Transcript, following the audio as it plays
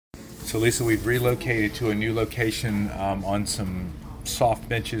So, Lisa, we've relocated to a new location on some soft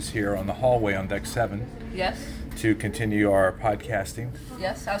benches here on the hallway on deck 7 Yes. to continue our podcasting.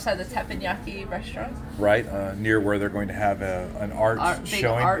 Yes, outside the Teppanyaki restaurant. Right, near where they're going to have an art Big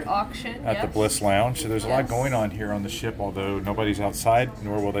showing art auction. at the yes. Bliss Lounge. So there's a lot Yes. going on here on the ship, although nobody's outside,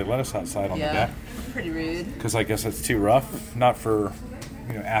 nor will they let us outside on the Yeah, deck. pretty rude. Because I guess it's too rough. Not for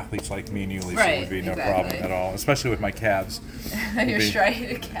athletes like me and you, Lisa. It Right, would be no exactly. problem at all, especially with my calves. Your be-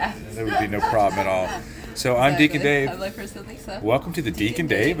 striated calf. There would be no problem at all. So I'm Deacon Dave. I'm layperson Lisa. Welcome to the Deacon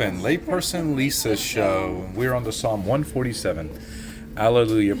Dave and Layperson Lisa show. We're on the Psalm 147.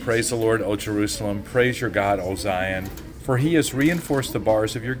 Alleluia. Praise the Lord, O Jerusalem. Praise your God, O Zion. For he has reinforced the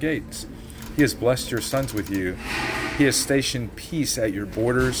bars of your gates. He has blessed your sons with you. He has stationed peace at your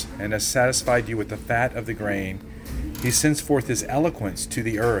borders and has satisfied you with the fat of the grain. He sends forth his eloquence to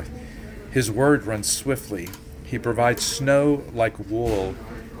the earth. His word runs swiftly. He provides snow like wool.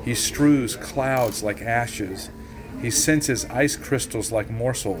 He strews clouds like ashes. He sends his ice crystals like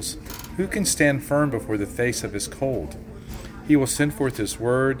morsels. Who can stand firm before the face of his cold? He will send forth his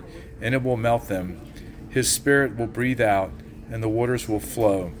word, and it will melt them. His spirit will breathe out, and the waters will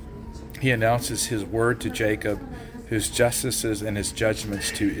flow. He announces his word to Jacob, his justices and his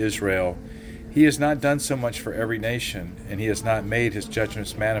judgments to Israel. He has not done so much for every nation, and he has not made his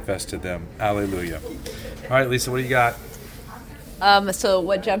judgments manifest to them. Alleluia. All right, Lisa, what do you got? So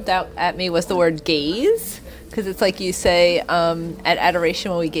what jumped out at me was the word gaze, because it's like you say at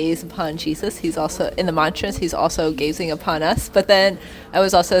adoration when we gaze upon Jesus, he's also, in the mantras, he's also gazing upon us. But then I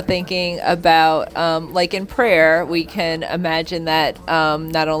was also thinking about, like in prayer, we can imagine that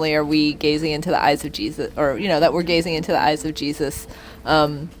not only are we gazing into the eyes of Jesus, or, that we're gazing into the eyes of Jesus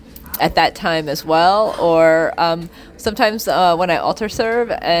at that time as well, or sometimes when I altar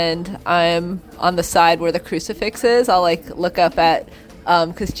serve and I'm on the side where the crucifix is, I'll look up at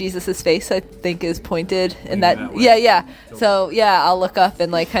because Jesus' face I think is pointed in that way. yeah. So I'll look up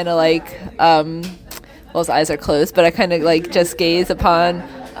and his eyes are closed, but I kind of just gaze upon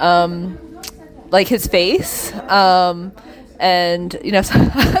his face. And,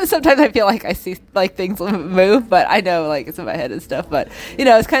 sometimes I feel like I see things move, but I know it's in my head and stuff. But,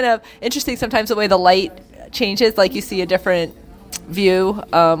 it's kind of interesting sometimes the way the light changes, you see a different view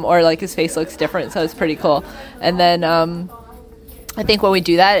or his face looks different. So it's pretty cool. And then I think when we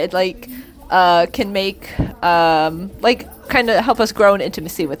do that, it can make kind of help us grow in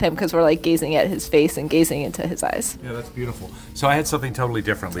intimacy with him because we're gazing at his face and gazing into his eyes. Yeah, that's beautiful. So I had something totally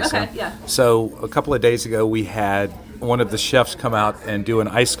different, Lisa. Okay, yeah. So a couple of days ago, we had one of the chefs come out and do an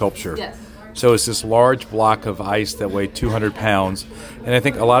ice sculpture. Yes. So it's this large block of ice that weighed 200 pounds. And I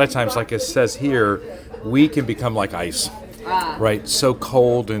think a lot of times, like it says here, we can become like ice, right? So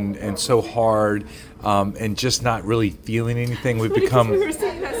cold and so hard and just not really feeling anything. We've become... We were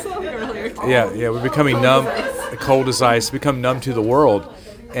singing that song earlier. Yeah, we're becoming numb, cold as ice, become numb to the world.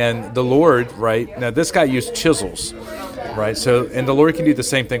 And the Lord, right, now this guy used chisels, right? So, and the Lord can do the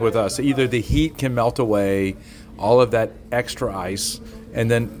same thing with us. Either the heat can melt away all of that extra ice, and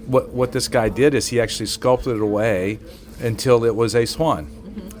then what this guy did is he actually sculpted it away until it was a swan.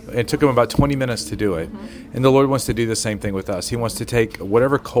 Mm-hmm. It took him about 20 minutes to do it. Mm-hmm. And the Lord wants to do the same thing with us. He wants to take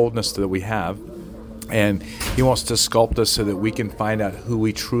whatever coldness that we have, and he wants to sculpt us so that we can find out who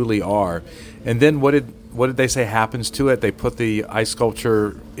we truly are. And then what did they say happens to it? They put the ice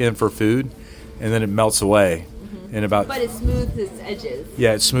sculpture in for food, and then it melts away. But it smooths its edges.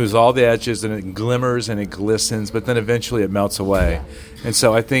 Yeah, it smooths all the edges, and it glimmers and it glistens, but then eventually it melts away. And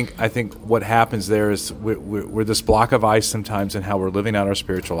so I think what happens there is we're this block of ice sometimes in how we're living out our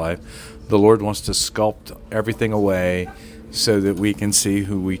spiritual life. The Lord wants to sculpt everything away so that we can see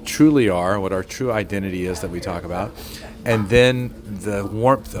who we truly are, what our true identity is that we talk about. And then the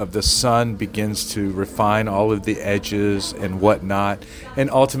warmth of the sun begins to refine all of the edges and whatnot. And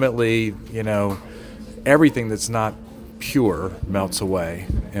ultimately, everything that's not pure melts away,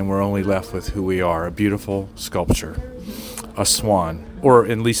 and we're only left with who we are, a beautiful sculpture, a swan, or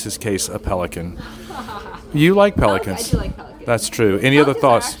in Lisa's case, a pelican. You like pelicans. I do like pelicans. That's true. Any other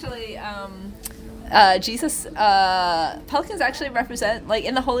thoughts? Actually, Jesus, pelicans actually represent,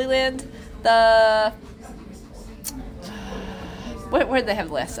 in the Holy Land, where did they have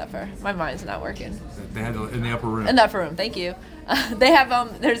the Last Supper? My mind's not working. They had in the upper room. In the upper room, thank you. They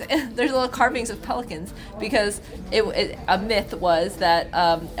have there's little carvings of pelicans because a myth was that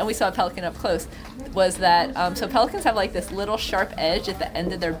and we saw a pelican up close was that so pelicans have this little sharp edge at the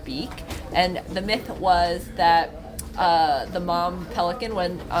end of their beak, and the myth was that the mom pelican,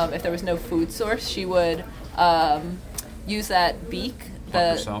 when if there was no food source, she would use that beak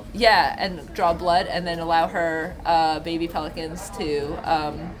herself? Yeah, and draw blood, and then allow her baby pelicans to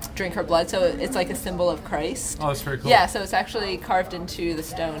drink her blood. So it's like a symbol of Christ. Oh, that's very cool. Yeah, so it's actually carved into the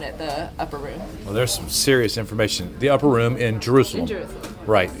stone at the upper room. Well, there's some serious information. The upper room in Jerusalem. In Jerusalem.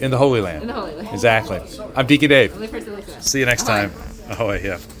 Right, in the Holy Land. In the Holy Land. Exactly. I'm Deacon Dave. Only person like that. See you next Ahoy. time. Ahoy,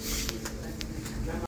 yeah.